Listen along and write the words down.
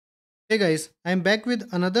Hey guys, I'm back with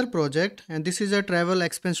another project, and this is a travel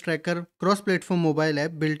expense tracker cross-platform mobile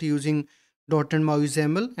app built using .NET MAUI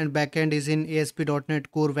XAML, and backend is in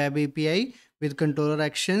ASP.NET Core Web API with controller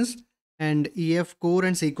actions and EF Core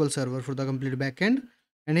and SQL Server for the complete backend.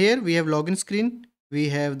 And here we have login screen, we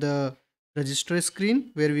have the register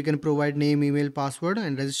screen where we can provide name, email, password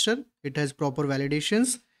and register. It has proper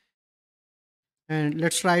validations. And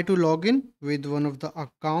let's try to log in with one of the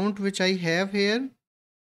account which I have here.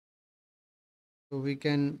 So we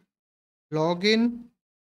can log in.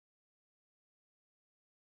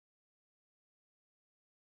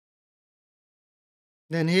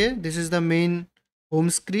 Then here, this is the main home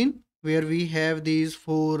screen where we have these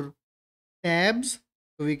four tabs.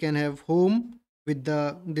 So we can have home with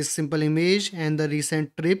the this simple image and the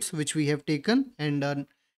recent trips which we have taken, and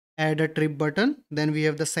add a trip button. Then we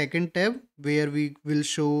have the second tab where we will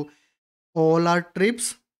show all our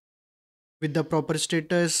trips with the proper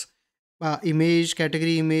status, image,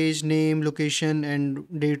 category image, name, location and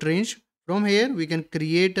date range. From here we can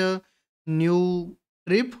create a new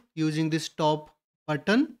trip using this top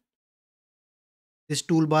button, this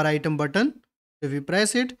toolbar item button. If we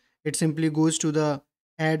press it, it simply goes to the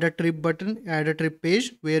add a trip button, add a trip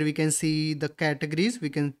page where we can see the categories.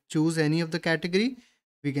 We can choose any of the category.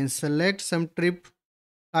 We can select some trip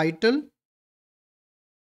title.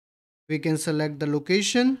 We can select the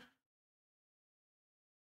location.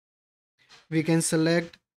 We can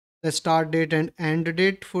select the start date and end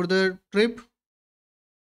date for the trip.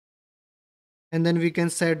 And then we can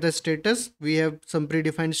set the status. We have some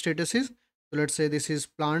predefined statuses. So let's say this is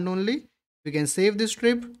planned only. We can save this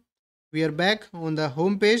trip. We are back on the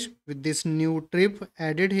home page with this new trip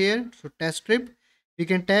added here. So test trip. We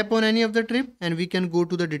can tap on any of the trip and we can go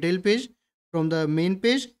to the detail page from the main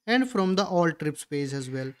page and from the all trips page as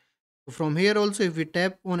well. So from here also, if we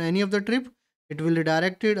tap on any of the trip, it will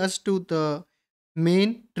redirect us to the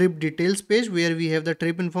main trip details page where we have the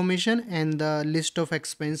trip information and the list of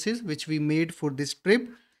expenses which we made for this trip.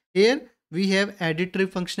 Here we have edit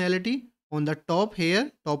trip functionality on the top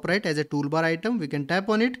here, top right, as a toolbar item. We can tap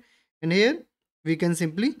on it, and here we can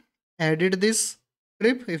simply edit this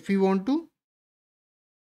trip if we want to.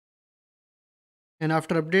 And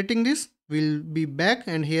after updating this, we'll be back,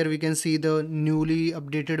 and here we can see the newly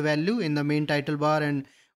updated value in the main title bar and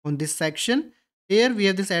on this section. Here we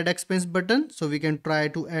have this add expense button, so we can try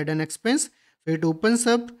to add an expense. So it opens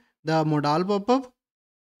up the modal pop-up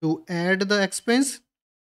to add the expense.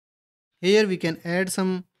 Here we can add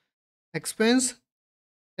some expense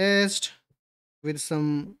test with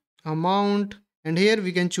some amount, and here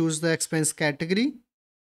we can choose the expense category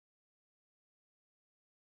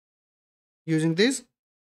using this.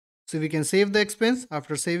 So we can save the expense.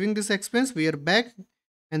 After saving this expense, we are back,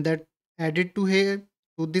 and that added to here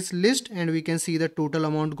to this list, and we can see the total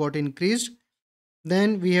amount got increased.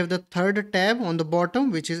 Then we have the third tab on the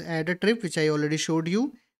bottom, which is add a trip, which I already showed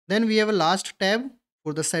you. Then we have a last tab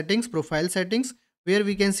for the settings, profile settings, where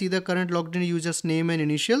we can see the current logged in user's name and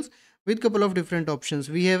initials with couple of different options.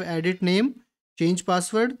 We have edit name, change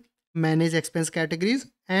password, manage expense categories,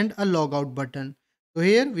 and a logout button. So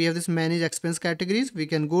here we have this manage expense categories. We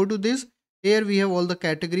can go to this. Here we have all the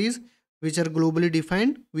categories which are globally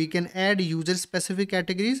defined. We can add user specific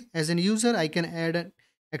categories. As a user, I can add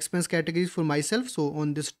expense categories for myself. So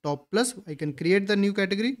on this top plus, I can create the new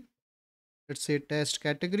category. Let's say test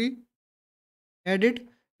category. Edit.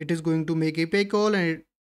 It is going to make API call, and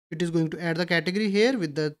it is going to add the category here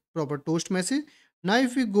with the proper toast message. Now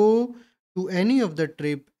if we go to any of the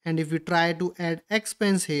trip and if we try to add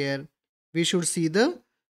expense here, we should see the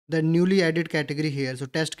newly added category here. So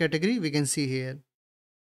test category we can see here.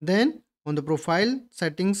 Then on the profile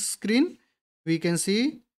settings screen, we can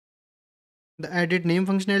see the edit name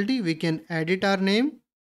functionality. We can edit our name,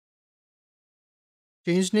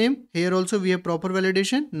 change name. Here also we have proper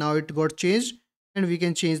validation. Now it got changed, and we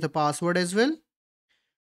can change the password as well.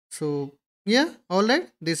 So yeah, all right,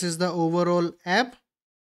 this is the overall app,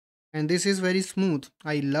 and this is very smooth.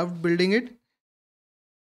 I loved building it.